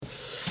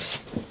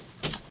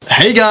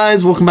Hey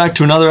guys, welcome back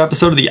to another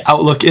episode of the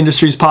Outlook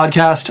Industries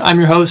podcast. I'm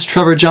your host,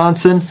 Trevor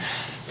Johnson,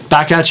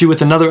 back at you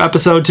with another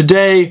episode.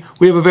 Today,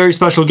 we have a very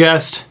special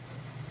guest,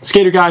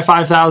 Skater Guy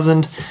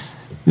 5000,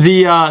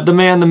 the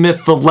man, the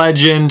myth, the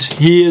legend.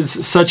 He is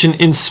such an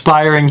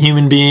inspiring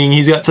human being.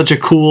 He's got such a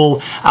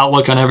cool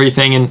outlook on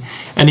everything,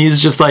 and he's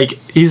just like,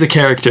 he's a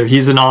character.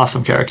 He's an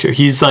awesome character.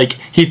 He's like,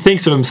 he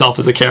thinks of himself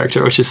as a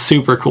character, which is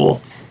super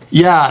cool.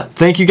 Yeah,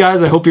 thank you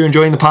guys. I hope you're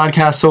enjoying the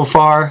podcast so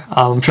far.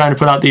 I'm trying to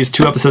put out these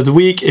 2 episodes a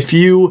week. If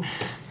you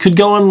could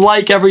go and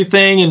like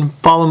everything and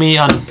follow me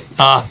on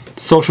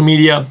social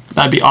media,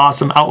 that'd be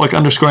awesome.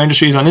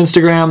 Outlook_Industries on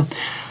Instagram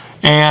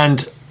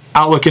and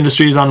Outlook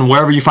Industries on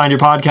wherever you find your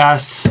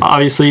podcasts.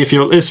 Obviously, if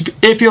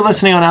you're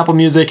listening on Apple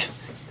Music,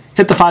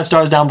 hit the 5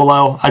 stars down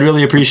below. I'd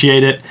really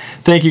appreciate it.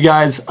 Thank you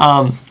guys.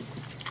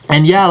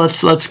 And yeah,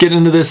 let's get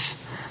into this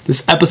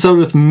episode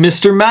with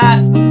Mr.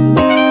 Matt.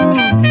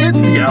 It's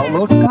the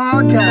Outlook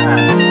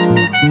Podcast.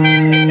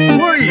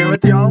 We're here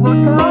at the Outlook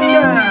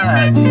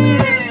Podcast.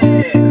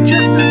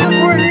 Just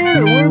as we're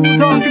here, we're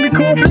talking to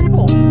cool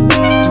people.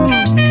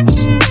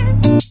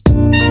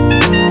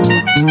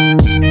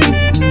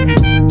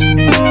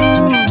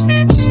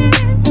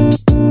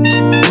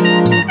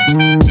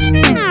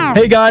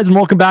 Hey guys, and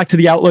welcome back to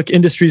the Outlook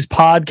Industries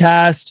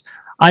podcast.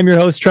 I'm your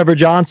host, Trevor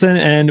Johnson,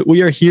 and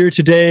we are here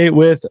today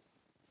with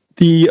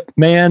the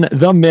man,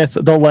 the myth,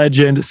 the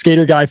legend,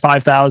 Skater Guy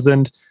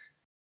 5000.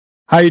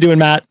 How are you doing,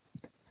 Matt?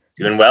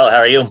 Doing well. How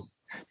are you?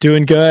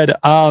 Doing good.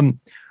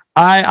 I'm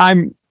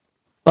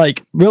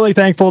like really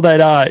thankful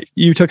that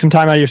you took some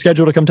time out of your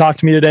schedule to come talk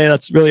to me today.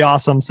 That's really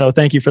awesome. So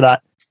thank you for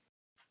that.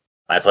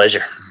 My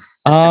pleasure.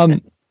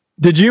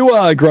 Did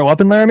you grow up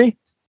in Laramie?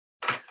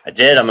 I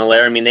did. I'm a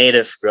Laramie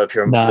native. Grew up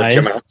here, lived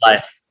here my whole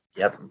life.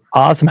 Yep.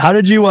 Awesome. How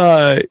did you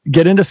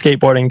get into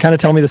skateboarding? Kind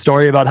of tell me the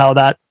story about how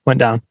that went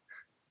down.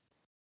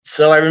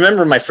 So I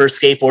remember my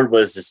first skateboard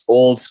was this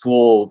old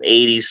school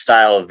 80s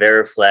style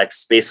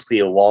Veriflex, basically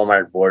a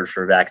Walmart board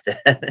for back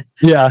then.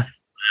 Yeah.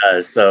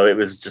 So it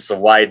was just a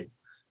white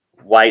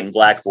and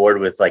black board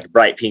with like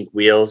bright pink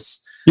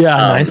wheels. Yeah,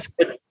 nice.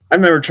 I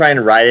remember trying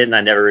to ride it and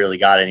I never really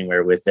got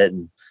anywhere with it.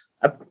 And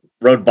I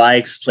rode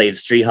bikes, played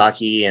street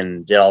hockey,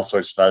 and did all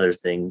sorts of other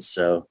things.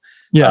 So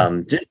yeah,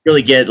 didn't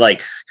really get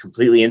like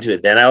completely into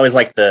it then. I always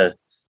liked the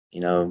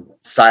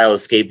style of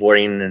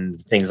skateboarding and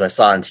things I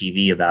saw on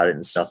TV about it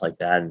and stuff like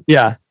that. And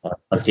yeah,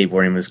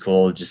 skateboarding was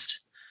cool.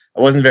 Just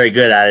I wasn't very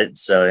good at it.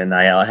 So, and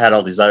I had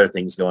all these other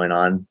things going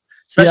on,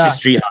 especially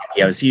street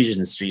hockey. I was huge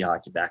in street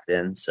hockey back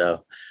then.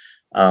 So,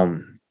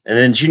 and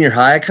then junior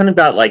high, I kind of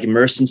got like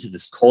immersed into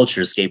this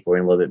culture of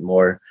skateboarding a little bit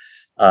more.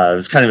 I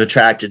was kind of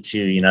attracted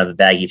to, the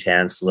baggy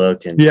pants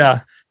look and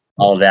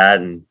all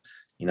that. And,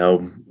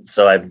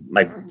 so I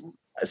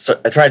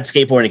tried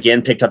skateboarding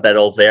again, picked up that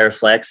old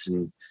Veriflex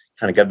and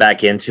kind of got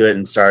back into it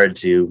and started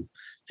to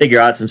figure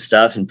out some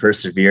stuff and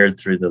persevered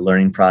through the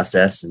learning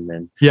process. And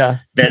then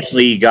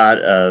eventually got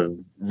a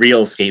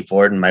real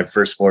skateboard. And my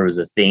first board was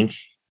a Think.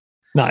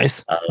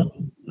 Nice.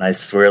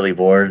 Nice swirly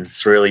board,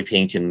 swirly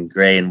pink and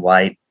gray and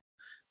white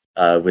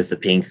with the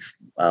pink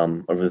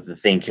or with the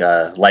Think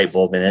light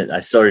bulb in it.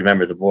 I still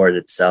remember the board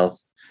itself.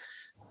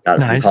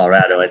 Got it from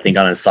Colorado, I think,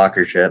 on a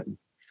soccer trip.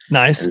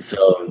 Nice. And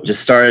so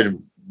just started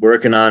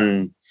working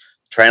on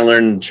trying to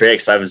learn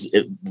tricks. I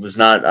was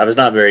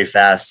not very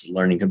fast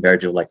learning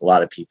compared to like a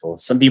lot of people.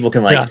 Some people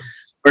can learn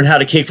how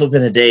to kickflip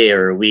in a day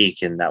or a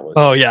week. And that was,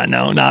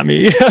 no, not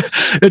me.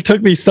 It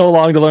took me so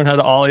long to learn how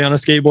to ollie on a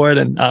skateboard.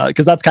 And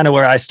cause that's kind of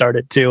where I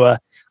started too.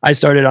 I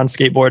started on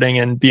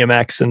skateboarding and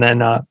BMX and then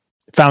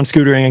found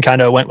scootering and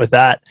kind of went with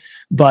that.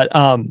 But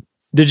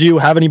did you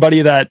have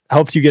anybody that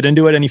helped you get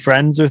into it? Any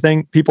friends or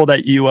people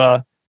that you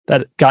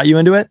that got you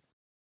into it?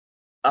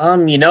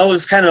 It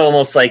was kind of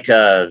almost like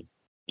I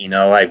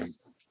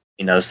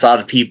saw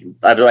the people.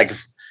 I like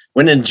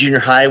went in junior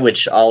high,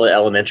 which all the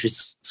elementary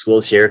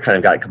schools here kind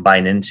of got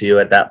combined into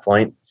at that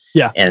point.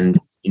 Yeah. And,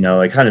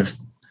 I kind of,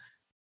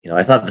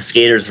 I thought the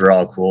skaters were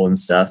all cool and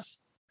stuff.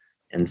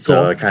 And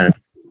so I kind of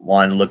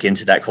wanted to look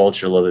into that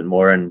culture a little bit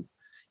more. And,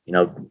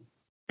 I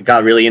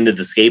got really into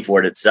the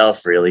skateboard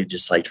itself, really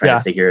just like trying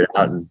to figure it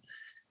out. And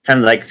kind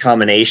of like the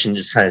combination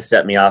just kind of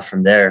set me off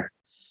from there.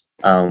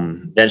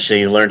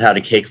 Eventually learned how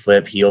to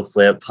kickflip, heel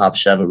flip, hop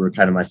shove. It were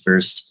kind of my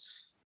first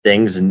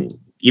things, and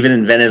even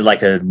invented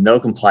like a no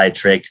comply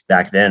trick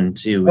back then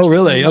too. Oh,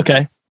 really?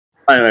 Okay.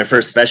 My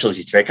first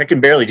specialty trick. I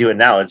can barely do it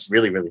now. It's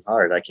really, really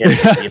hard. I can't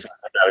believe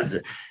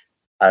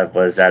I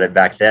was at it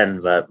back then,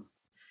 but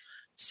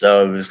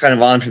so it was kind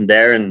of on from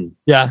there. And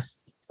I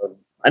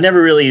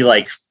never really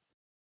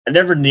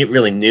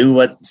really knew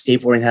what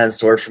skateboarding had in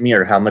store for me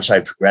or how much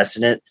I progressed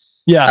in it.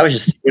 Yeah. I was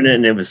just doing it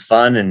and it was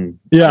fun and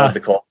loved the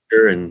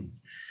culture and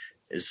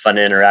it's fun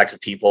to interact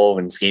with people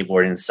and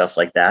skateboarding and stuff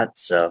like that.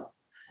 So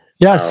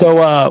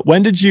so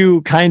when did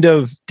you kind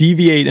of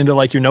deviate into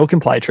like your no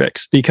comply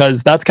tricks?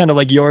 Because that's kind of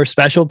like your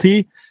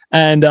specialty.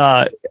 And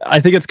I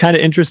think it's kind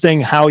of interesting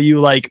how you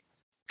like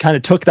kind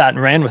of took that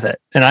and ran with it.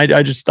 And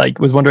I just like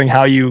was wondering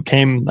how you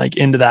came like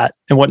into that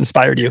and what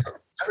inspired you.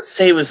 I would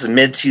say it was the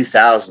mid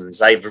 2000s.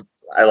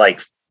 I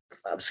like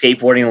I'm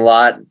skateboarding a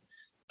lot.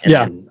 And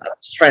Yeah. I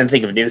was trying to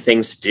think of new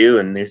things to do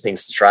and new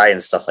things to try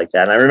and stuff like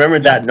that. And I remember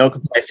that no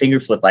comply finger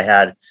flip I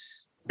had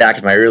back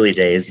in my early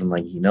days. I'm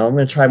like, I'm going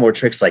to try more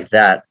tricks like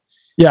that.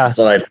 Yeah.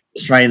 So I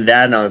was trying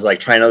that, and I was like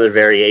trying other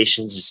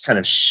variations, just kind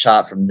of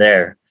shot from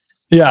there.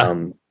 Yeah.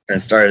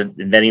 And started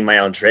inventing my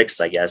own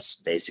tricks, I guess,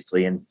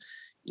 basically. And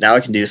now I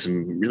can do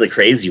some really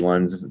crazy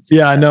ones.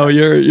 Yeah, I know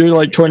you're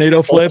like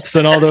tornado flips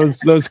and all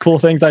those cool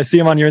things. I see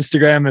them on your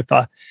Instagram.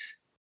 I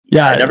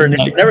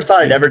never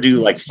thought I'd ever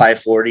do like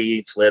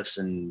 540 flips,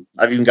 and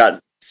I've even got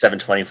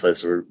 720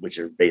 flips, which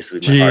are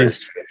basically my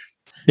hardest tricks.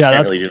 Yeah, I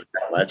can't really do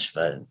that much,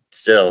 but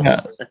still.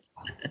 Yeah.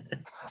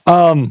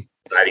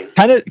 Exciting.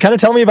 Kind of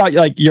tell me about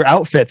like your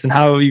outfits and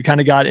how you kind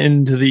of got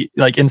into the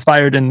like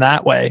inspired in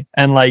that way,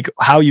 and like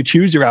how you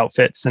choose your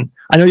outfits. And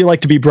I know you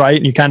like to be bright,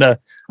 and you kind of,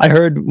 I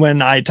heard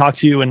when I talked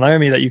to you and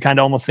Laramie that you kind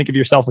of almost think of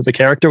yourself as a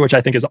character, which I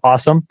think is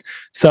awesome.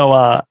 So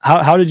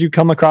how did you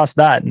come across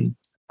that, and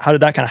how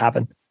did that kind of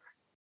happen?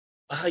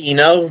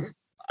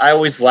 I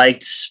always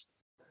liked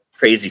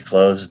crazy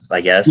clothes,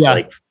 I guess. Yeah.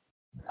 Like,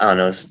 I don't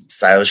know,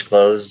 stylish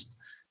clothes.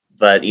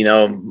 But,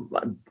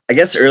 I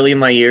guess early in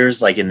my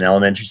years, like in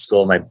elementary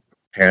school, my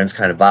parents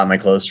kind of bought my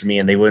clothes for me,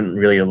 and they wouldn't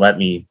really let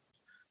me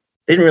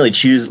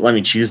choose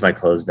my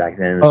clothes back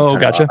then. It was kind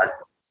of gotcha. odd.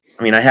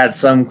 I mean, I had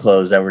some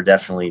clothes that were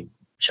definitely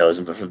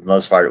chosen, but for the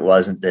most part, it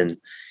wasn't. Then,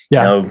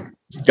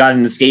 got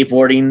into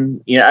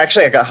skateboarding.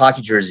 Actually, I got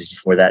hockey jerseys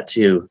before that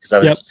too,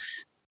 because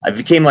I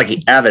became like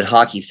an avid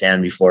hockey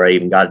fan before I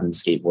even got into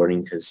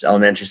skateboarding. Because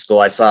elementary school,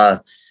 I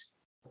think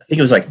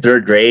it was like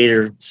third grade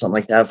or something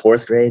like that,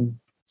 fourth grade.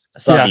 I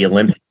saw the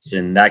Olympics,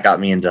 and that got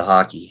me into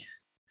hockey.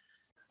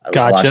 I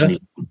was watching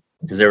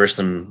because there were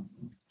some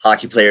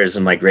hockey players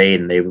in my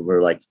grade, and they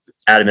were like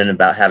adamant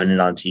about having it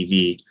on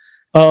TV.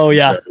 Oh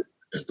yeah.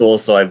 School,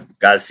 so I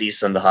got to see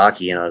some of the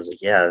hockey, and I was like,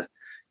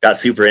 got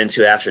super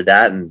into it after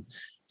that, and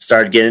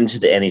started getting into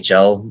the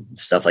NHL,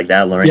 stuff like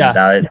that, learning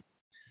about it.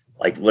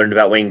 Like learned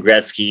about Wayne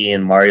Gretzky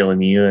and Mario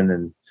Lemieux, and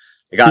then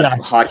I got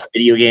hockey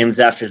video games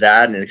after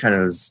that, and it kind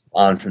of was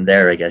on from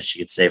there, I guess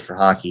you could say, for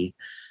hockey.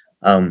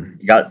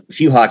 Got a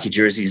few hockey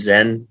jerseys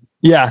then.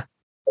 Yeah.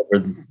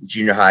 For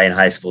junior high and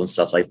high school and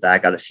stuff like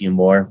that. Got a few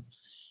more.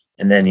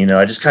 And then,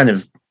 I just kind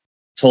of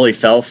totally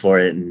fell for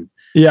it. And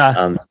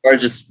I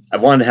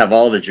wanted to have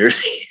all the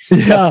jerseys.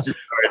 Yeah. Just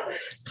started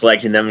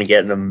collecting them and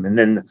getting them. And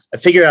then I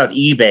figured out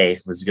eBay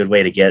was a good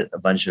way to get a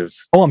bunch of.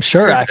 Oh, I'm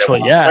sure,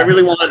 actually. Yeah. I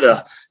really wanted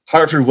a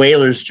Hartford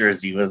Whalers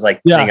jersey. Was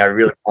like the thing I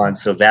really wanted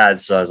so bad.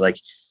 So I was like,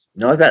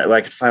 I bet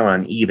I could find one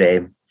on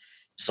eBay.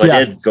 So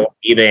I did go on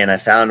eBay, and I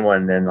found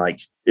one. Then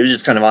it was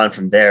just kind of on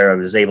from there. I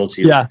was able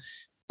to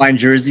find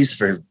jerseys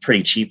for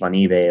pretty cheap on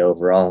eBay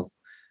overall.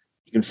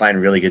 You can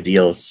find really good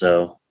deals.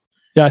 So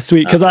yeah,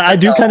 sweet. Because I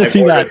do kind of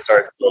see that.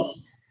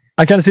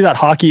 I kind of see that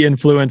hockey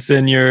influence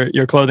in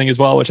your clothing as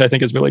well, which I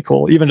think is really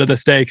cool, even to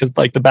this day, because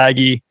like the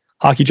baggy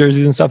hockey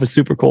jerseys and stuff is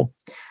super cool.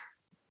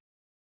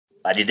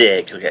 I did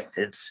it.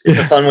 It's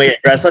a fun way to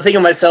dress. I think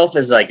of myself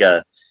as like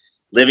a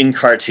living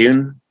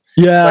cartoon.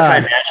 Yeah. So I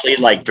kind of naturally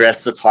like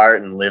dress the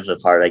part and live the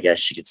part, I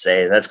guess you could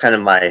say. That's kind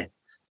of my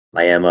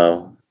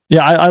MO.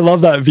 Yeah, I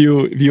love that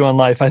view on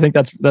life. I think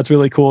that's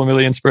really cool and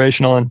really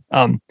inspirational.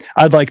 And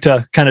I'd like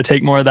to kind of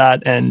take more of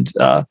that and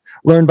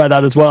learn by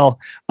that as well.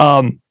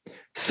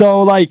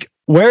 So like,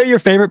 where are your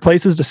favorite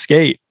places to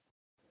skate?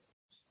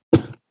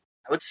 I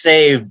would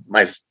say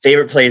my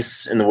favorite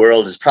place in the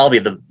world is probably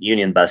the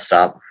Union Bus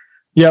Stop.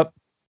 Yep.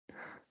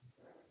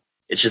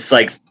 It's just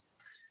like,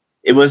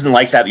 it wasn't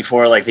like that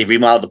before. Like they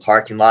remodeled the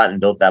parking lot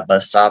and built that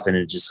bus stop, and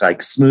it's just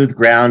like smooth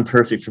ground,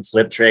 perfect for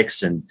flip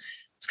tricks. And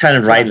it's kind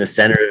of right in the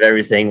center of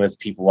everything with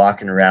people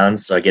walking around.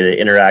 So I get to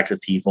interact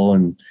with people,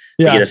 and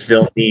I get to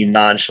film me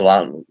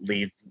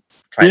nonchalantly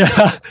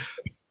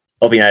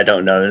hoping I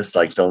don't notice,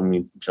 like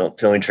filming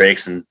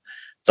tricks. And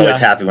it's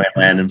always happy when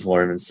I'm landing for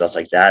them and stuff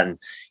like that. And,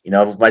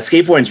 my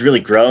skateboarding's really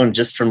grown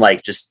just from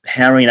like just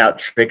hammering out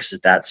tricks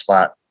at that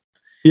spot.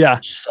 Yeah.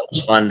 Just so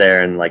much fun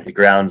there. And like the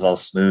ground's all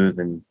smooth,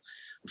 and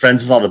I'm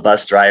friends with all the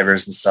bus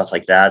drivers and stuff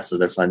like that. So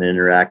they're fun to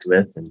interact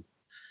with. And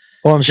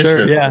I'm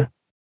sure.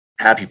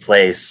 Happy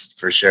place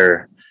for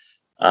sure.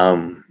 I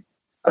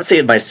would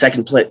say my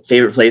second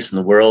favorite place in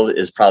the world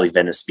is probably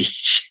Venice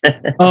Beach.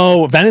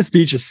 Oh, Venice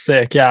Beach is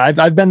sick. Yeah.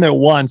 I've been there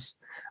once.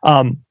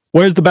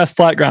 Where's the best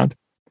flat ground?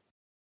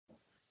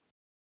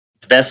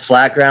 The best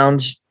flat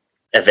ground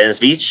at Venice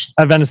Beach?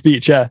 At Venice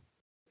Beach. Yeah.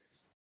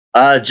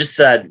 Just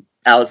that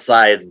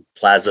outside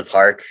Plaza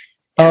Park.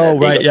 Oh,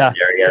 right. Yeah.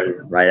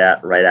 Area right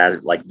at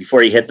it, like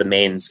before you hit the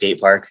main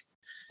skate park.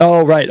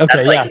 Oh, right.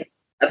 Okay.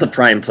 That's a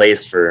prime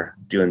place for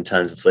doing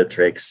tons of flip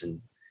tricks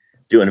and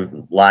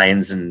doing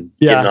lines and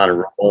getting on a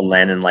roll and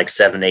landing like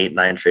 7, 8,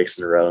 9 tricks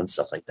in a row and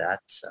stuff like that.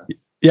 So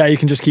yeah, you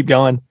can just keep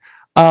going.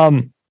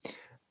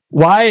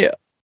 Why?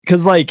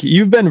 Because like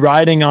you've been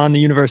riding on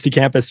the university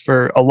campus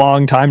for a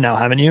long time now,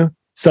 haven't you?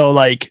 So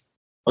like,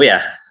 oh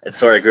yeah,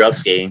 it's where I grew up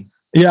skating.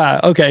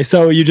 Yeah. Okay.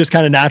 So you just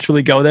kind of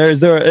naturally go there.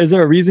 Is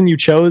there a reason you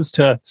chose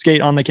to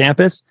skate on the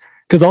campus?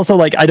 Because also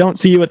like I don't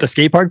see you at the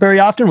skate park very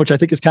often, which I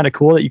think is kind of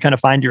cool that you kind of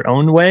find your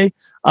own way.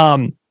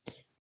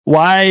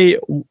 why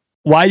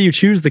do you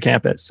choose the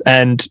campus,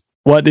 and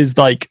what is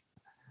like,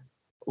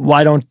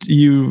 why don't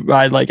you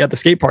ride like at the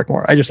skate park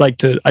more? I just want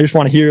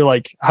to hear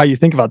like how you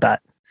think about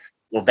that.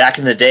 Well, back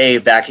in the day,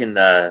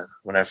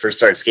 when I first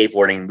started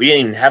skateboarding, we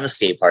didn't even have a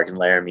skate park in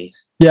Laramie.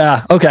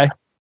 Yeah. Okay.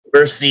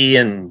 University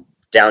and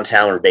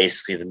downtown were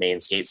basically the main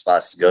skate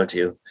spots to go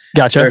to.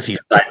 Gotcha. There are a few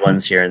side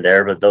ones here and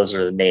there, but those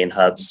are the main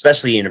hubs,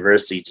 especially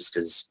university, just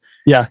because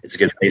it's a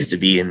good place to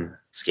be and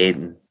skate.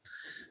 And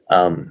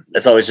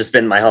that's always just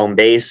been my home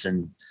base,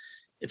 and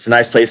it's a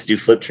nice place to do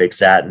flip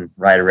tricks at and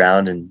ride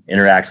around and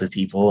interact with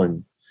people.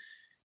 And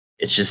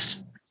it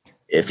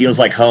feels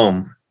like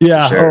home.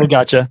 Yeah. Sure. Oh,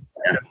 gotcha.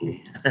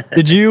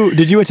 Did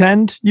you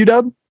attend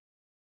UW?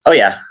 Oh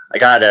yeah. I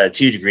got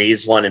 2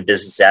 degrees, one in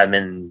business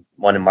admin and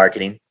one in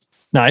marketing.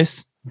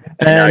 Nice.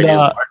 And I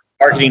do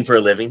marketing for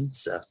a living.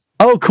 So.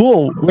 Oh,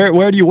 cool.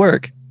 Where do you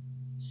work?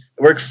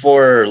 I work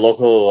for a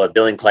local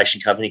billing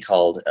collection company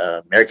called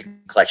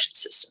American Collection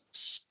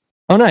Systems.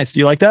 Oh, nice. Do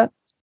you like that?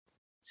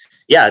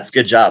 Yeah, it's a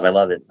good job. I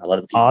love it. I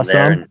love the people awesome.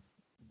 there, and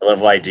I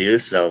love what I do.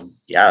 So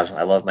yeah,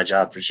 I love my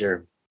job for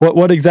sure.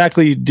 What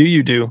exactly do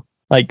you do,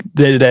 like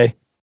day to day?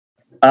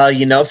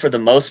 For the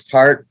most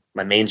part,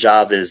 my main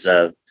job is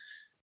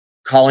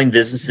calling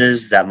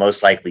businesses that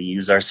most likely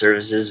use our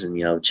services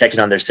and,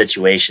 checking on their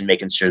situation,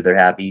 making sure they're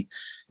happy,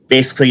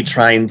 basically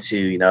trying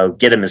to,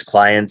 get them as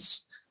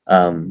clients,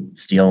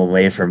 steal them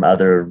away from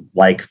other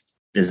like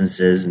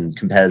businesses and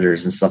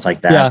competitors and stuff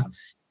like that.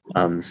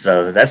 Yeah.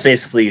 So that's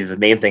basically the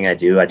main thing I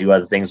do. I do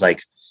other things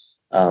like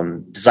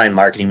design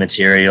marketing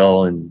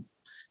material and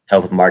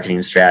help with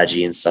marketing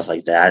strategy and stuff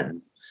like that.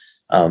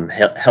 And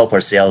help our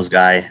sales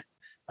guy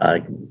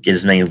get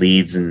as many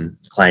leads and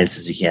clients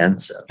as he can.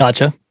 So.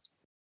 Gotcha.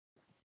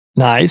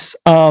 Nice.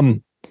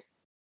 Tell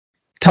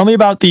me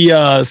about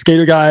the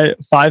Skater Guy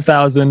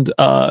 5000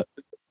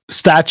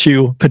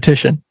 statue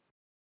petition.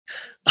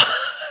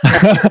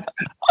 That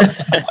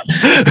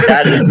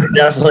is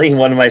definitely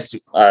one of my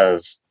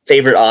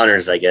favorite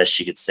honors, I guess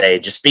you could say.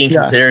 Just being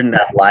considered in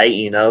that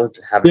light,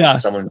 having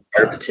someone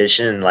start a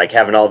petition and like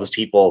having all those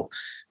people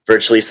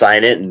virtually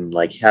sign it and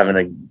like having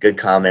a good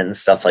comment and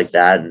stuff like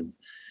that. And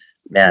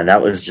man,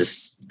 that was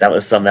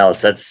something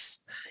else.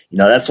 That's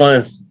one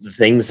of the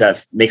things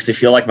that makes me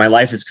feel like my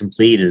life is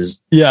complete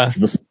is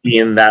people see me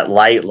in that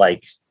light,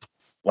 like,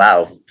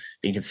 wow,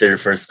 being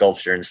considered for a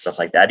sculpture and stuff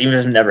like that. Even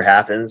if it never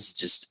happens, it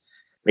just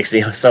makes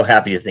me so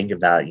happy to think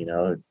about,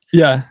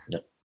 Yeah.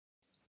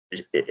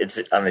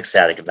 I'm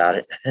ecstatic about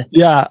it.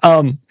 Yeah.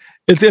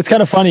 It's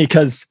kind of funny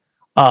because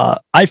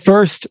I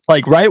first,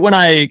 like right when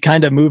I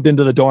kind of moved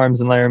into the dorms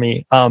in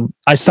Laramie,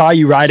 I saw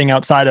you riding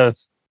outside of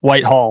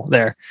Whitehall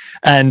there.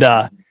 And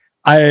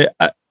I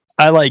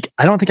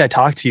don't think I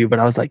talked to you, but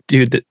I was like,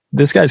 dude,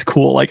 this guy's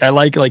cool. Like I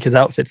like his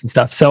outfits and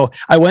stuff. So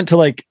I went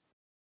to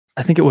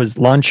I think it was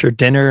lunch or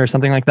dinner or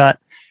something like that.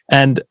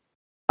 And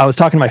I was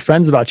talking to my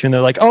friends about you and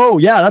they're like, oh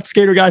yeah, that's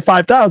Skater Guy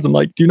 5000.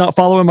 Like, do you not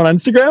follow him on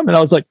Instagram? And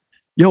I was like,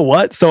 yo,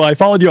 what? So I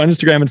followed you on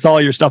Instagram and saw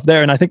all your stuff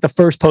there. And I think the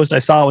first post I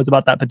saw was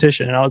about that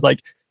petition. And I was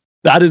like,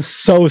 that is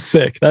so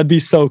sick. That'd be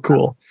so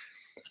cool.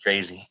 It's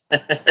crazy.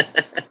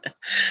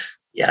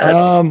 Yeah,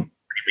 that's pretty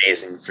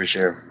amazing for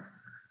sure.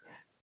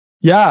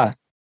 Yeah.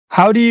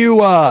 How would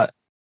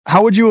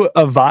you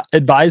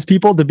advise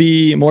people to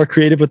be more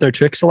creative with their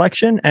trick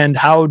selection? And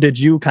how did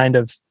you kind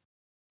of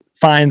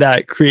find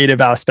that creative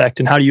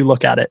aspect and how do you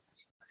look at it?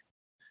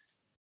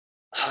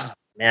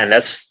 Man,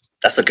 that's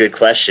a good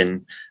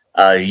question.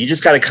 You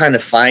just got to kind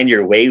of find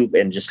your way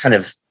and just kind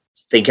of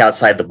think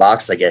outside the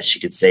box, I guess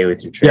you could say,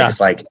 with your tricks.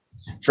 Yeah. Like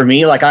for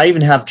me, like I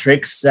even have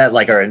tricks that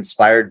like are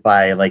inspired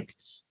by like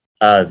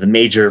the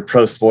major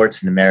pro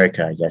sports in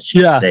America, I guess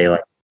you could say.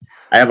 Like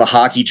I have a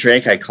hockey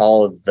trick I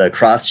call the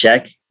cross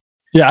check.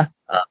 Yeah.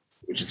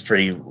 Which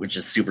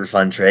is super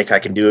fun trick. I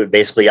can do it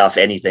basically off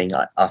anything,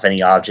 off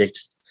any object.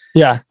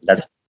 Yeah.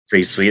 That's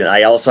pretty sweet.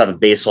 I also have a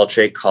baseball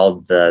trick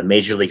called the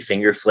Major League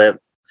Finger Flip.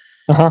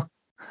 Uh-huh.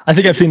 I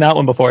think I've seen that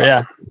one before.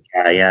 Yeah.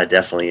 Yeah,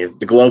 definitely.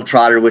 The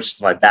Globetrotter, which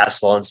is my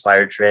basketball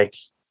inspired trick.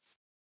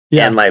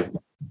 Yeah. And I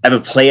have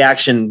a play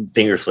action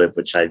finger flip,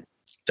 which I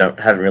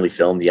haven't really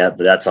filmed yet,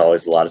 but that's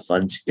always a lot of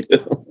fun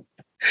too.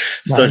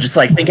 So just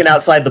like thinking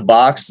outside the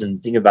box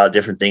and thinking about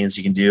different things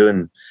you can do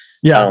and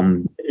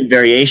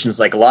variations.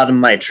 Like a lot of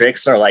my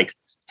tricks are like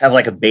have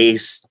like a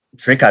base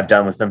trick I've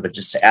done with them, but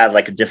just to add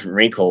like a different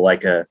wrinkle,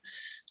 like a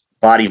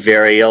body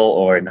varial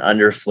or an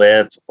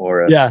underflip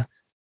or a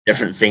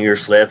different finger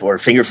flip or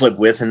finger flip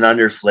with an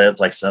underflip,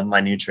 like some of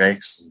my new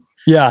tricks.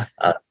 Yeah.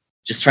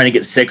 Just trying to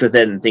get sick with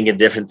it and think of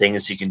different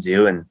things you can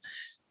do and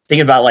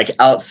think about like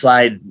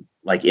outside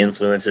like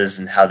influences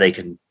and how you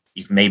can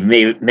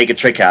maybe make a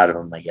trick out of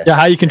them, I guess. Yeah,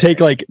 how you can take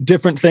like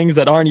different things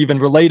that aren't even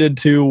related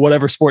to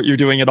whatever sport you're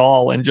doing at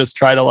all and just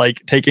try to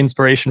like take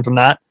inspiration from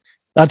that.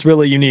 That's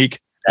really unique.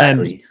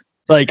 Exactly. And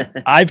like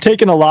I've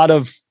taken a lot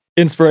of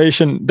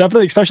inspiration,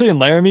 definitely, especially in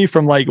Laramie,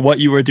 from like what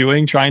you were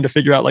doing, trying to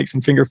figure out like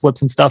some finger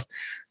flips and stuff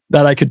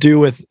that I could do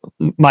with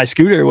my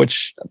scooter,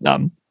 which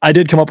I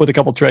did come up with a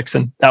couple tricks,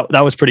 and that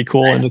was pretty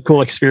cool and a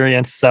cool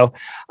experience. So,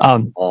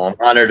 well, I'm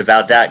honored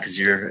about that because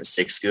you're a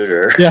sick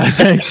scooter. yeah,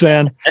 thanks,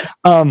 man.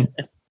 Who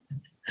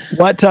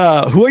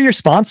are your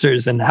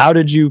sponsors, and how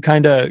did you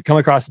kind of come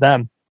across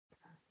them?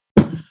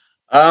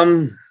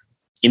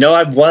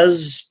 I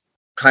was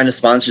kind of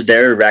sponsored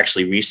there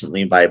actually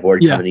recently by a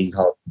board company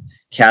called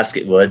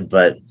Casket Wood,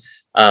 but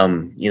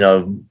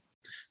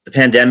the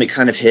pandemic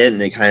kind of hit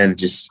and they kind of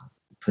just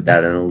put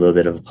that in a little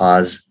bit of a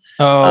pause.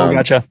 Oh,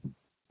 gotcha.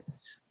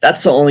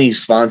 That's the only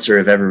sponsor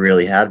I've ever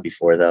really had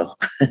before, though.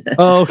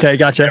 Oh, okay,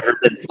 gotcha. I've never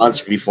been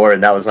sponsored before,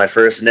 and that was my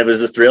first, and it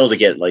was a thrill to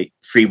get like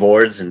free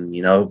boards, and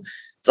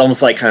it's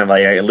almost like kind of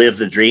like I lived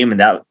the dream,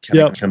 and that kind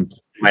of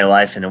completed my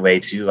life in a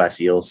way too, I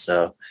feel.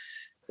 So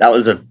that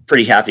was a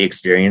pretty happy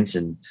experience.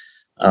 And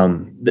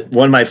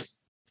one of my,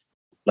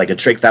 like a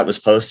trick that was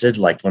posted,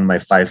 like one of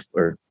my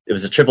it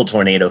was a triple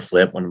tornado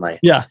flip, one of my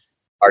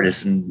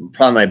artists, and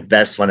probably my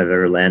best one I've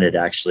ever landed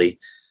actually.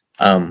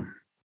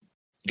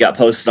 Got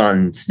posted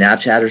on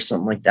Snapchat or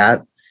something like that.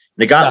 And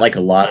it got like a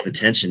lot of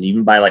attention,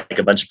 even by like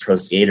a bunch of pro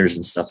skaters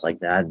and stuff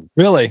like that.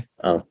 Really?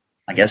 I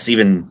guess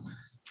I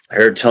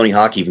heard Tony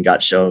Hawk even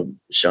got shown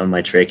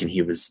my trick, and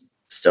he was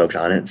stoked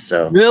on it.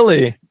 So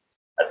really,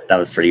 that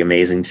was pretty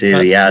amazing too.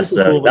 That's yeah. So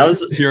So cool that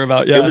was to hear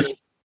about. it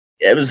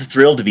was a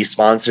thrill to be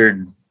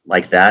sponsored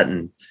like that,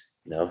 and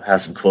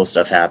have some cool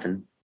stuff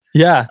happen.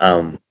 Yeah.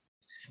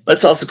 But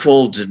it's also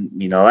cool to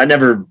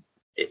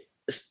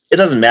it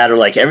doesn't matter.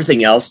 Like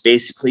everything else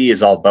basically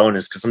is all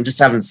bonus because I'm just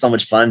having so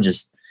much fun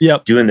just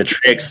doing the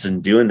tricks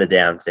and doing the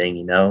damn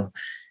thing.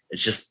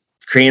 It's just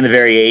creating the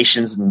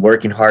variations and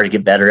working hard to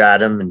get better at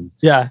them. And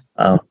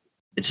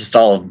it's just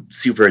all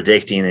super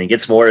addicting, and it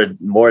gets more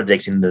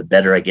addicting the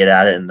better I get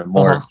at it and the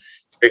more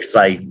tricks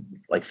I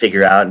like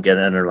figure out and get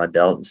under my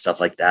belt and stuff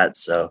like that.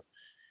 So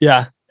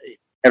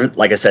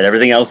like I said,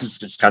 everything else is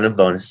just kind of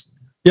bonus.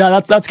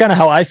 Yeah, that's kind of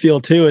how I feel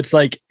too. It's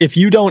like if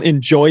you don't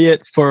enjoy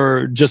it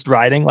for just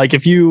riding, like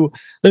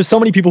there's so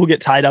many people who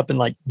get tied up in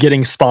like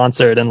getting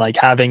sponsored and like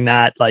having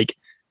that, like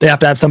they have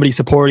to have somebody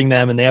supporting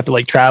them and they have to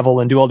like travel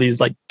and do all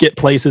these like get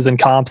places and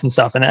comps and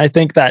stuff. And I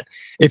think that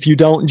if you're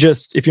not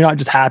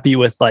just happy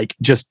with like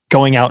just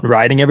going out and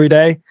riding every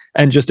day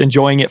and just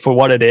enjoying it for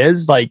what it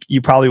is, like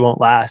you probably won't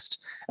last.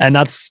 And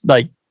that's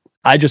like,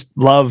 I just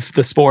love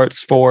the sports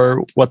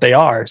for what they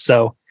are.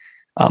 So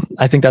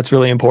I think that's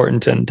really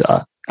important. And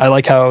I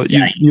like how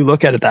you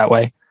look at it that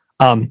way.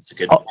 It's a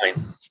good point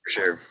for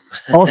sure.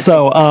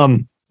 Also,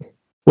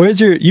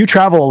 you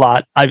travel a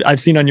lot. I've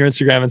seen on your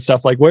Instagram and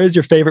stuff, like, where's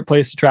your favorite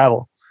place to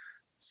travel?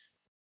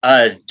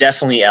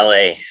 Definitely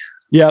LA.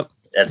 Yep.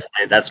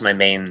 That's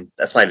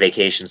my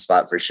vacation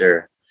spot for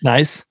sure.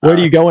 Nice. Where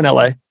do you go in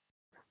LA?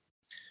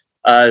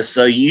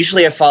 So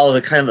usually I follow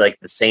the kind of like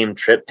the same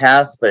trip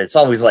path, but it's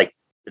always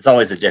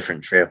a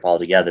different trip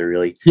altogether,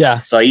 really.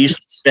 Yeah. So I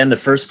usually spend the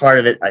first part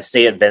of it. I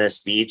stay at Venice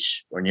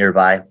Beach or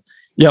nearby.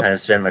 Yep. Kind of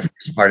spend my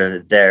first part of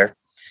it there.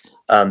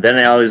 Then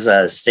I always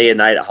stay at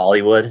night at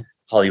Hollywood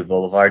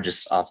Boulevard,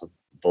 just off of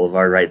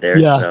Boulevard right there.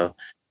 Yeah. So,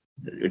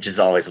 which is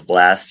always a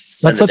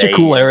blast. That's such a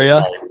cool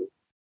area.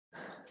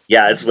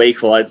 Yeah, it's way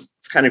cool. It's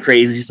kind of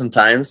crazy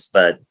sometimes,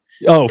 but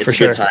it's for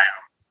sure. Good time.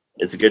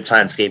 It's a good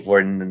time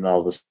skateboarding and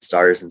all the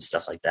stars and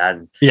stuff like that.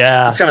 And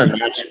yeah, it's kind of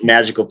a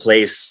magical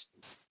place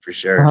for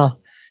sure. Uh-huh.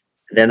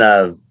 Then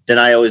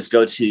I always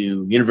go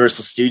to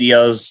Universal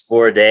Studios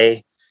for a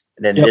day,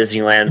 and then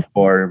Disneyland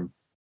for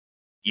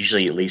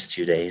usually at least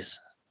 2 days.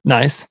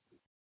 Nice.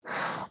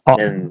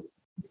 And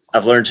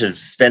I've learned to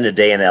spend a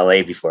day in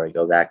LA before I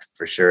go back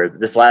for sure.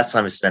 This last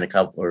time I spent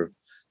I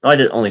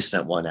only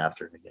spent one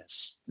after, I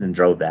guess, then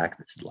drove back.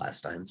 This is the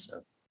last time.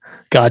 So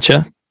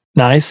gotcha.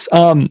 Nice.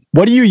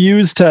 What do you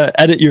use to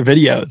edit your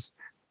videos?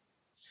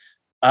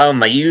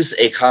 I use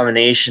a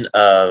combination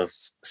of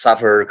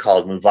software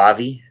called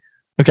Movavi.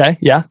 Okay.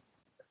 Yeah.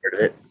 Heard of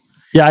it?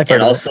 Yeah, I've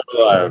heard and of also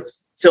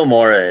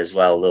Filmora as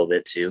well, a little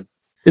bit too.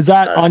 Is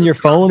that on your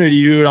phone or do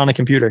you do it on a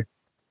computer?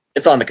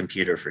 It's on the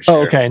computer for sure.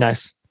 Oh, okay,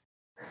 nice.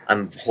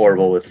 I'm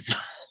horrible with the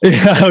phone.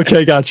 Yeah,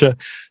 okay, gotcha.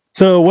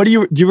 So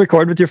do you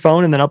record with your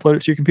phone and then upload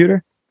it to your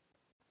computer?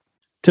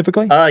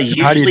 Typically?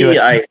 Usually how do you do it?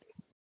 I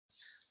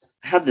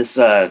have this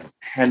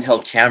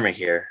handheld camera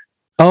here.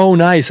 Oh,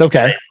 nice.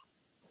 Okay.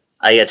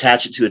 I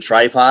attach it to a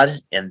tripod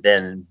and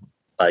then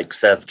like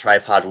set up the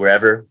tripod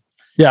wherever.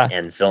 Yeah.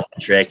 And film a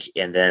trick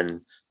and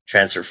then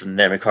transfer from the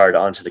memory card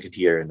onto the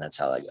computer, and that's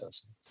how that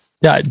goes.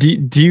 Yeah.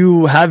 Do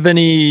you have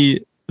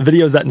any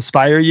videos that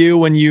inspire you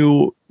when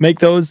you make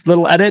those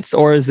little edits,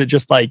 or is it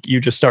just like you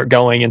just start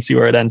going and see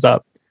where it ends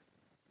up?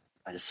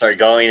 I just start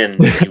going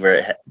and see where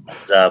it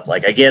ends up.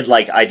 Like I get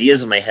like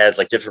ideas in my head,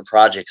 like different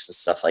projects and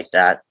stuff like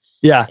that.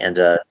 Yeah. And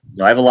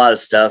I have a lot of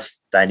stuff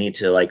that I need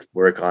to like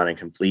work on and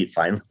complete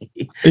finally.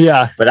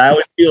 Yeah. But I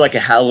always do like a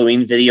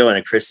Halloween video and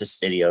a Christmas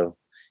video.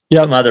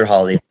 Yep. Some other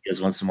holiday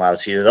videos once in a while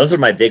too. Those are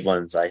my big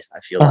ones. I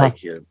feel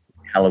like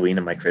Halloween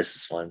and my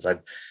Christmas ones. I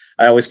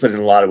always put in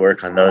a lot of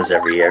work on those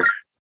every year.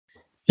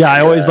 Yeah,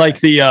 I always like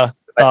the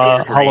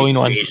Halloween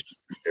ones.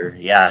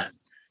 Yeah.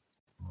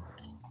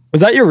 Was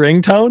that your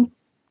ringtone?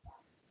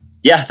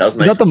 Yeah, that was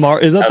my.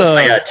 Is that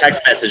my the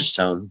text message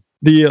tone.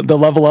 the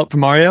level up from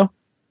Mario?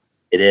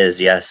 It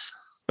is, yes.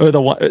 Or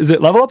the one? Is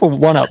it level up or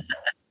one up?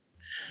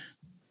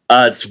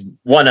 It's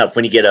one up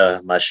when you get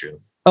a mushroom.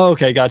 Oh,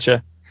 okay,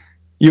 gotcha.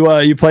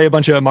 You play a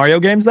bunch of Mario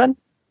games then?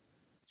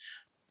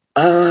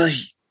 I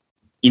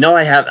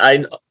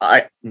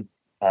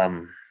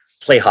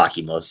play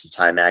hockey most of the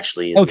time.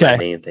 Actually, is my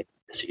main thing,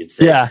 as you could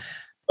say. Yeah.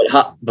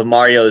 But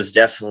Mario is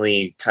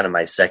definitely kind of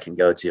my second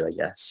go-to, I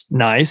guess.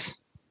 Nice.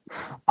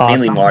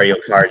 Mainly Awesome. Mario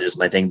Kart is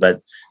my thing,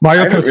 but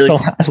Mario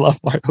Kart. I love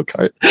Mario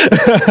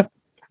Kart.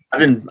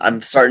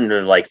 I'm starting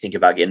to like think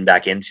about getting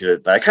back into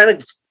it, but I kind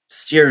of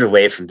steered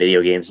away from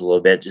video games a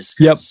little bit just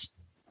because,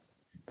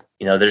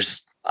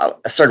 I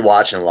started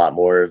watching a lot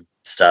more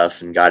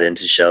stuff and got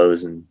into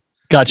shows and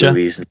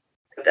movies and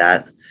like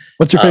that.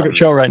 What's your favorite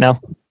show right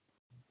now?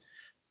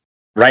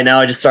 Right now,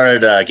 I just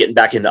started getting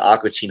back into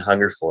Aqua Teen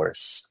Hunger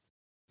Force.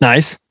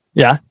 Nice.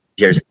 Yeah.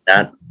 You ever seen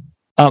that?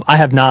 I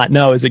have not.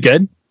 No. Is it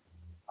good?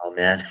 Oh,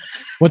 man.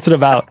 What's it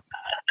about?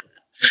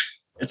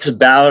 It's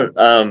about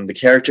the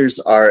characters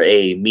are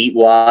a meat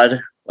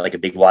wad, like a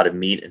big wad of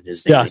meat, and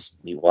his name is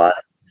Meat Wad.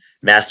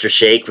 Master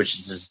Shake, which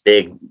is this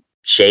big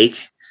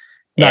shake,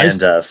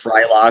 nice. And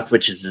Frylock,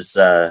 which is this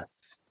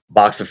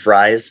box of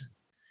fries.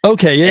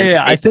 Okay,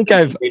 yeah. I think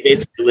they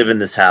basically live in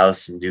this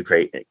house and do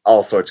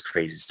all sorts of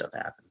crazy stuff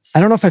happens. I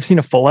don't know if I've seen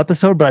a full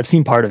episode, but I've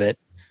seen part of it.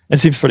 It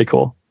seems pretty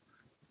cool.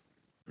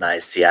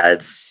 Nice, yeah.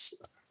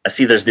 I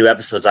see there's new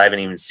episodes I haven't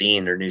even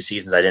seen or new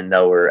seasons I didn't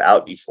know were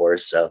out before.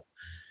 So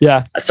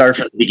yeah, I started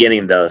from the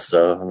beginning though,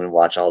 so I'm going to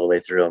watch all the way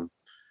through them.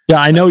 Yeah,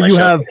 I know you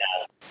have.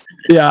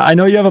 Yeah, I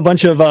know you have a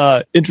bunch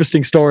of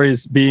interesting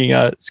stories being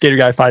a Skater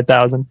Guy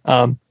 5000.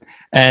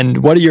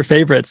 And what are your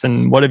favorites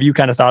and what have you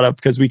kind of thought of?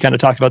 Because we kind of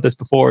talked about this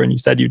before and you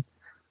said you'd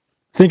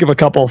think of a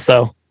couple.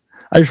 So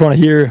I just want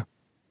to hear.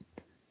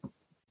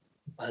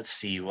 Let's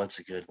see. What's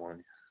a good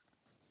one?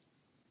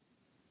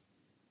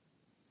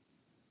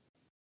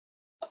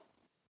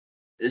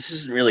 This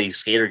isn't really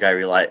Skater Guy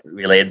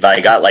related, but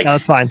I got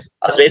that's fine.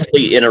 I was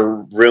basically in a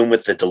room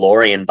with the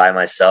DeLorean by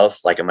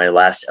myself, like on my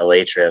last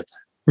LA trip.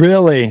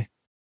 Really?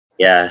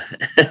 Yeah.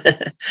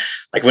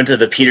 Like went to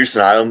the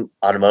Peterson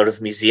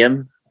Automotive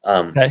Museum.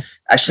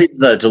 Actually,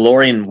 the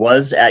DeLorean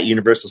was at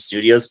Universal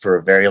Studios for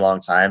a very long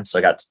time, so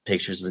I got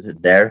pictures with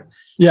it there.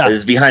 Yeah, it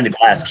was behind a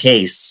glass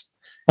case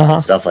and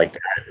stuff like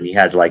that. And he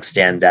had to like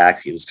stand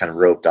back; he was kind of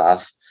roped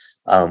off.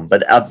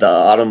 But at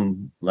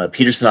the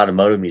Peterson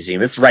Automotive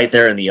Museum, it's right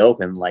there in the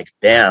open. Like,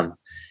 bam,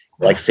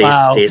 like face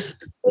to face with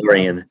the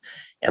DeLorean.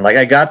 And like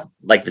I got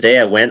like the day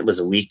I went was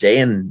a weekday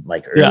and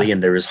like early,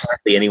 and there was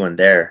hardly anyone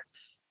there.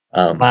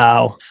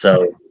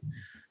 So.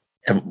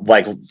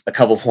 Like a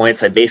couple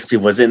points, I basically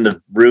was in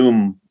the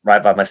room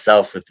right by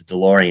myself with the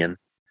DeLorean.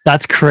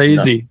 That's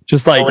crazy.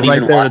 Just like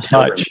right there to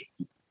touch.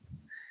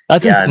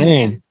 That's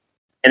insane.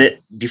 And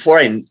before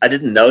I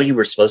didn't know you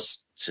were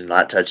supposed to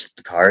not touch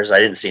the cars. I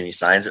didn't see any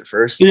signs at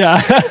first.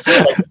 Yeah.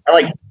 So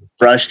I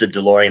brushed the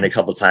DeLorean a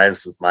couple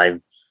times with my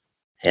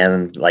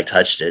hand and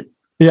touched it.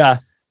 Yeah.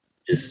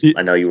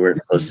 I know you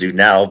weren't supposed to do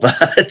now, but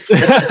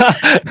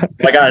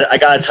I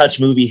got to touch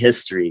movie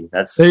history.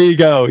 There you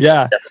go.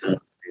 Yeah.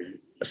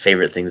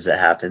 Favorite things that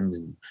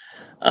happened.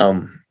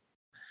 A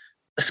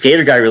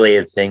Skater Guy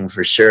related thing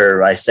for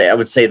sure. I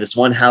would say this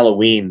one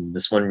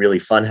really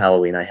fun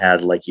Halloween I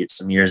had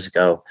some years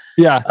ago.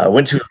 Yeah. I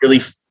went to a really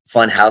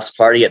fun house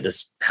party at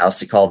this house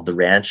they called the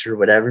Ranch or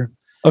whatever.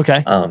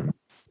 Okay.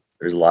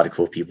 There's a lot of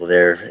cool people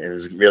there. It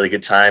was a really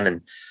good time.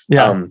 And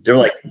they were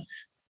like,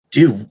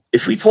 dude,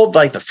 if we pulled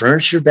the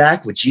furniture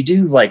back, would you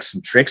do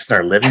some tricks in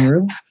our living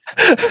room?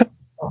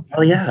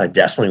 Oh yeah, I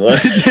definitely would.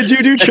 Did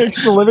you do tricks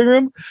in the living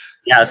room?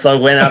 Yeah, so I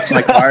went out to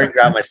my car and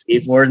grabbed my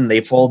skateboard, and they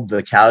pulled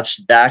the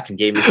couch back and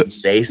gave me some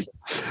space.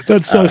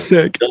 That's so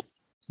sick.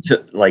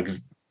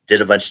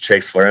 Did a bunch of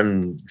tricks for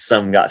him.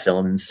 Some got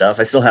filmed and stuff.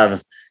 I still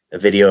have a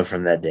video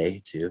from that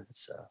day too.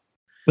 So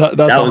that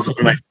was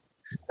awesome.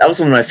 That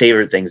was one of my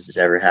favorite things that's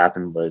ever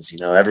happened. Was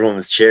everyone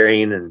was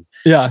cheering and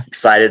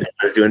excited that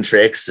I was doing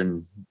tricks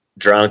and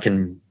drunk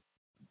and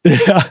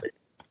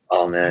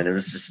oh man, it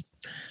was just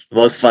the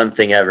most fun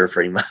thing ever,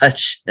 pretty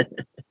much.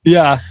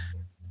 Yeah,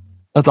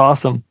 that's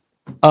awesome.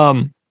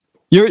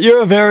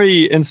 You're a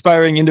very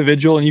inspiring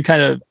individual and you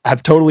kind of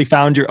have totally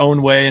found your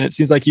own way. And it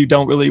seems like you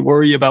don't really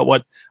worry about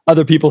what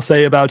other people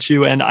say about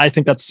you. And I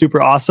think that's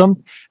super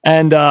awesome.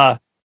 And,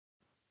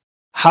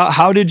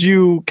 how did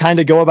you kind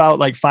of go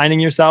about finding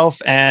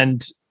yourself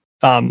and,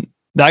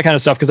 that kind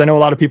of stuff? Cause I know a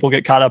lot of people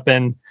get caught up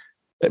in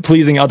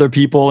pleasing other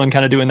people and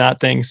kind of doing that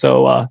thing.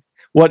 So,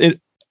 what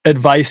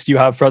advice do you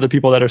have for other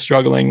people that are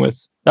struggling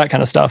with that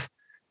kind of stuff?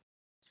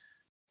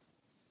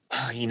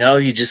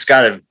 You just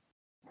gotta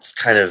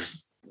kind of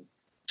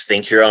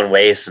think your own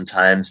way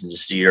sometimes and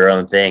just do your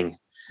own thing.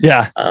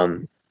 Yeah.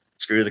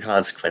 Screw the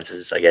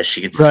consequences, I guess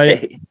you could say.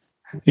 Right.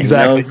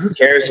 Exactly. Who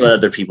cares what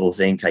other people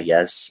think, I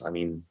guess. I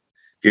mean,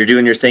 if you're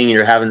doing your thing and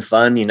you're having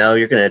fun, you're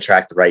going to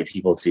attract the right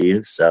people to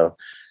you. So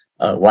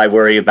why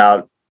worry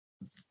about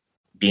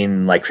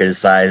being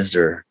criticized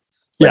or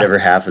whatever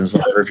happens,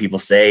 whatever people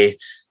say?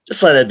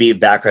 just let it be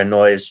background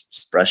noise,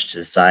 just brush to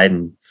the side,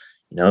 and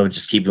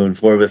just keep moving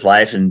forward with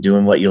life and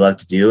doing what you love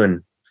to do.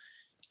 And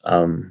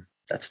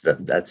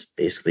that's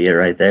basically it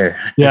right there.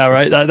 Yeah,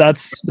 right.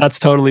 That's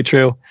totally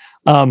true.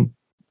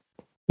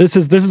 This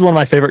is one of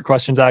my favorite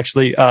questions,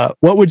 actually.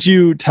 What would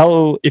you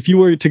tell if you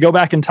were to go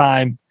back in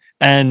time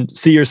and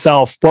see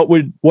yourself?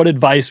 What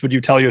advice would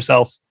you tell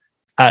yourself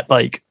at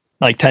like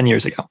 10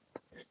 years ago?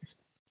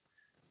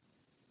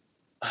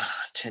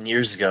 10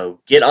 years ago,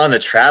 get on the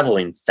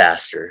traveling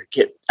faster,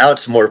 get out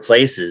to more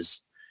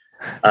places.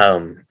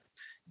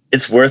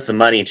 It's worth the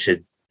money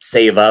to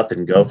save up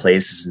and go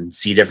places and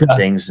see different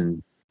things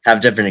and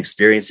have different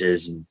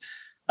experiences, and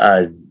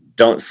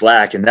don't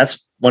slack. And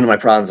that's one of my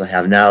problems I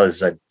have now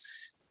is I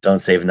don't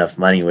save enough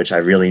money, which I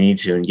really need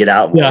to, and get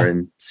out more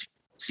and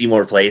see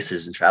more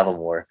places and travel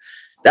more.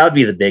 That would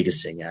be the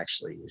biggest thing,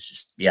 actually. It's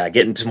just, get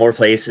into more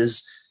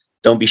places.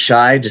 Don't be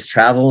shy, just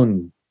travel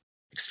and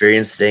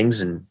experience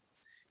things and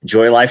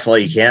enjoy life while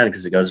you can,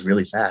 because it goes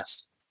really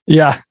fast.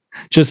 Yeah.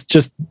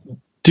 Just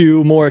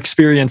do more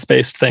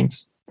experience-based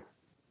things.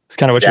 It's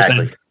kind of what you're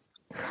saying.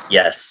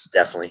 Yes,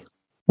 definitely.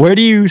 Where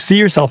do you see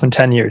yourself in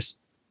 10 years?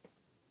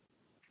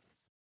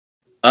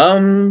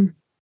 Kind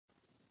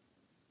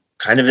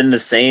of in the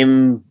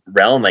same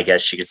realm, I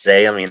guess you could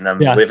say. I mean, I'm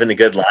living a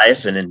good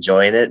life and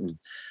enjoying it,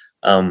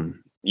 and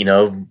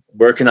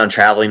working on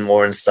traveling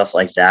more and stuff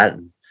like that,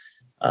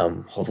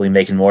 and hopefully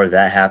making more of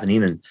that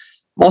happening. And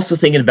I'm also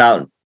thinking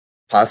about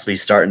possibly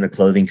starting a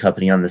clothing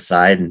company on the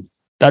side, and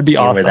that'd be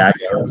awesome. Where that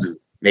goes, and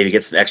maybe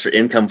get some extra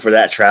income for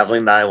that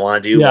traveling that I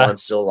want to do while I'm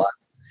still alive.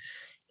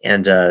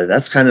 And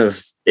that's kind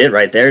of it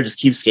right there. Just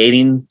keep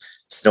skating,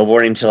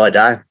 snowboarding until I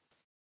die.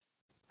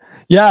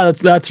 Yeah,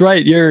 that's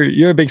right.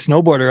 You're a big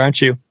snowboarder,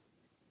 aren't you?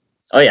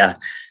 Oh yeah.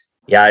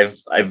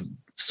 I've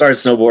started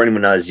snowboarding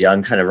when I was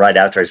young, kind of right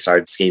after I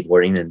started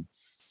skateboarding, and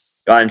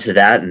got into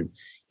that, and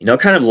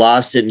kind of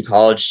lost it in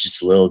college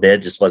just a little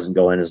bit. Just wasn't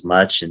going as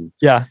much, and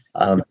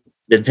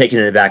been picking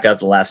it back up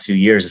the last few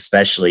years,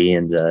 especially,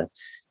 and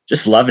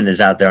just loving it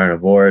out there on a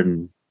board,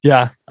 and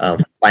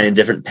finding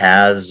different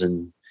paths.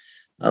 And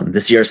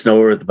this year I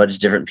snowboarded with a bunch of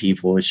different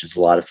people, which was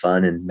a lot of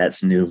fun, and met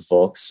some new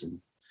folks,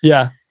 and it's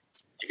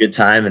a good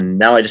time. And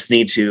now I just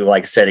need to,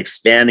 like I said,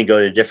 expand and go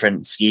to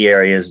different ski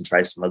areas and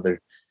try some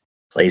other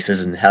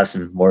places and have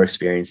some more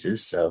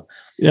experiences. So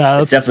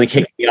it's definitely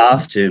kicked me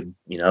off to,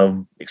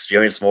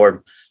 experience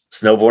more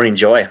snowboarding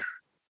joy.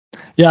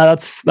 Yeah,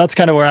 that's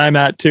kind of where I'm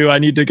at too. I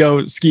need to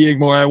go skiing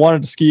more. I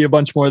wanted to ski a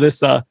bunch more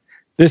this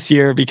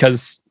year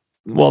because,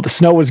 the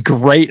snow was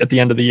great at the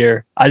end of the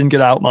year. I didn't get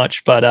out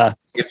much, but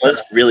it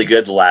was really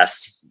good the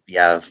last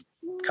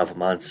couple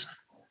months.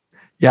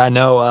 Yeah, I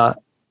know.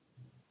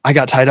 I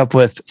got tied up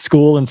with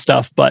school and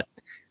stuff, but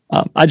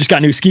I just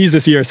got new skis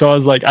this year. So I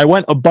was like, I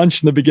went a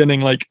bunch in the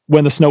beginning, like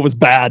when the snow was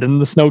bad,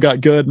 and the snow got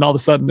good, and all of a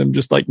sudden I'm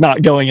just like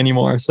not going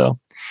anymore. So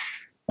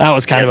that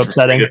was kind of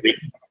upsetting.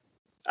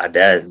 I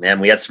bet, man.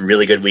 We had some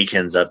really good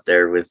weekends up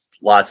there with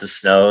lots of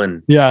snow,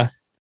 and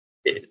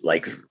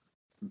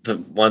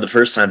one of the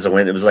first times I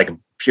went, it was like a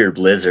pure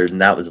blizzard,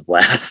 and that was a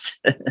blast.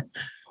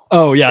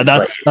 Oh yeah,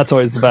 that's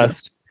always the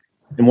best.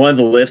 And one of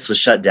the lifts was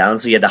shut down,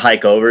 so you had to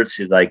hike over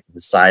to like the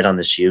side on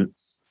the chute.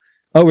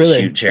 Oh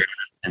really? Chute chair.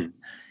 And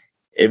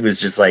it was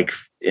just like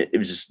it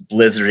was just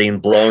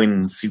blizzarding,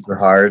 blowing super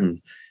hard,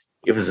 and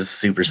it was a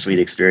super sweet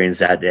experience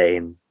that day.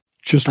 And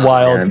just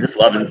wild. Man, I'm just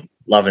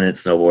loving it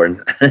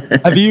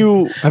snowboarding. Have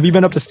you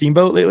been up to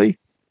Steamboat lately,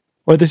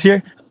 or this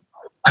year?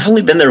 I've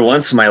only been there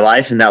once in my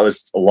life, and that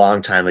was a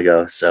long time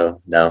ago.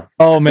 So no.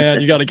 Oh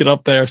man, you got to get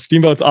up there.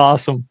 Steamboat's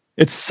awesome.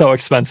 It's so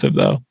expensive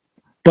though,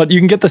 but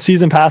you can get the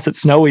season pass at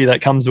Snowy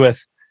that comes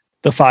with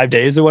the 5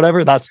 days or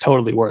whatever. That's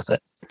totally worth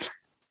it.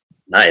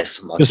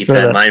 Nice. I'll keep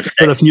that in mind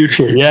for the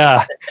future.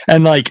 Yeah,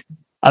 and like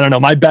I don't know,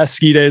 my best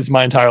ski days of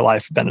my entire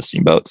life have been a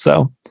Steamboat.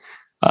 So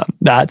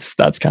that's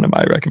kind of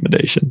my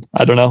recommendation.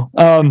 I don't know.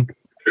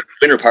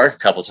 Winter Park a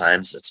couple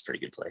times. That's a pretty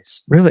good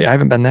place. Really, I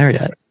haven't been there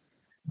yet.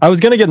 I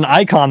was going to get an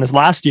Icon this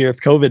last year if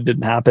COVID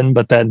didn't happen,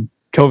 but then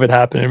COVID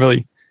happened and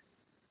really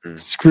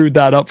screwed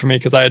that up for me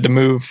because I had to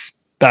move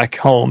back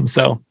home.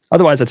 So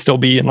otherwise I'd still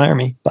be in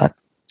Laramie, but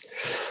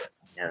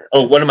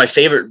one of my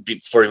favorite,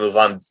 before we move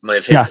on, my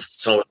favorite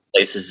snowboarding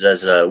places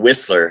is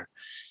Whistler.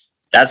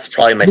 That's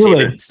probably my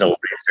favorite snowboarding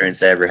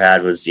experience I ever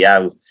had was,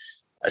 I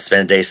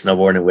spent a day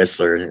snowboarding in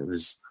Whistler, and it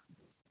was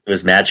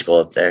magical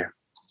up there.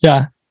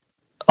 Yeah.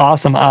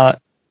 Awesome. I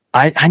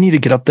need to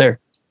get up there.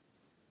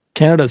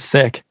 Canada's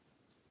sick.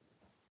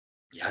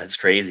 Yeah, it's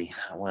crazy.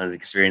 I want to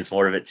experience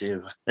more of it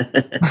too.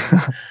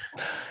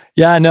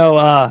 Yeah,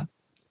 no.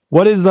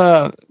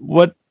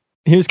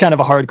 Here's kind of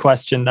a hard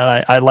question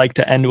that I like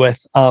to end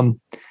with.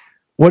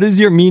 What is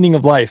your meaning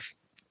of life?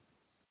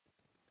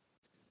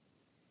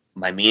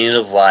 My meaning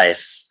of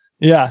life.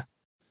 Yeah.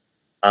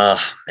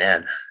 Man,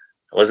 I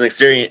wasn't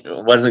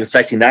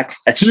expecting that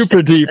question.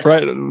 Super deep,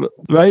 right?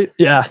 Right?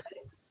 Yeah.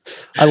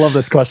 I love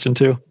this question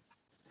too.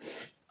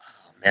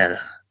 Oh, man,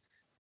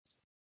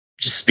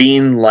 just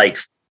being like,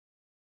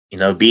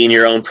 being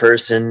your own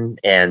person,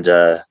 and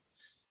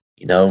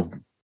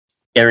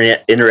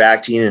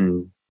interacting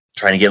and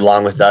trying to get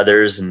along with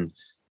others and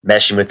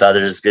meshing with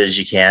others as good as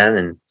you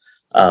can,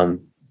 and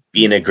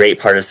being a great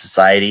part of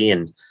society,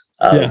 and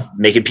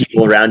making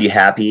people around you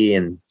happy,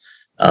 and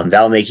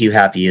that'll make you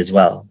happy as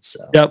well. So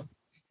yep.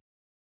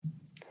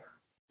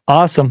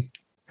 Awesome.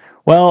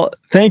 Well,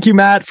 thank you,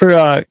 Matt,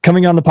 for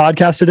coming on the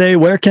podcast today.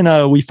 Where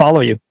can we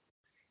follow you?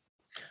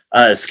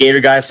 Skater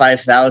Guy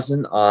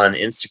 5000 on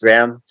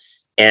Instagram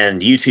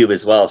and YouTube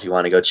as well, if you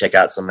want to go check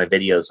out some of my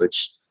videos,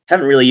 which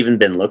haven't really even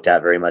been looked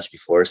at very much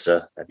before.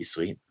 So that'd be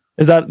sweet.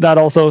 Is that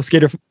also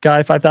Skater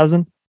Guy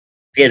 5000?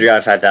 Skater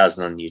Guy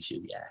 5000 on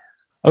YouTube. Yeah.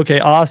 Okay.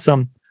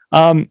 Awesome.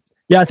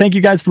 Thank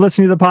you guys for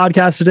listening to the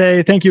podcast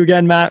today. Thank you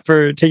again, Matt,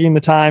 for taking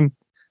the time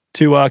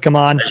to come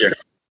on. Pleasure.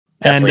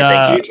 Definitely.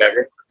 Thank you,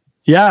 Trevor.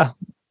 Yeah.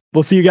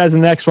 We'll see you guys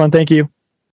in the next one. Thank you.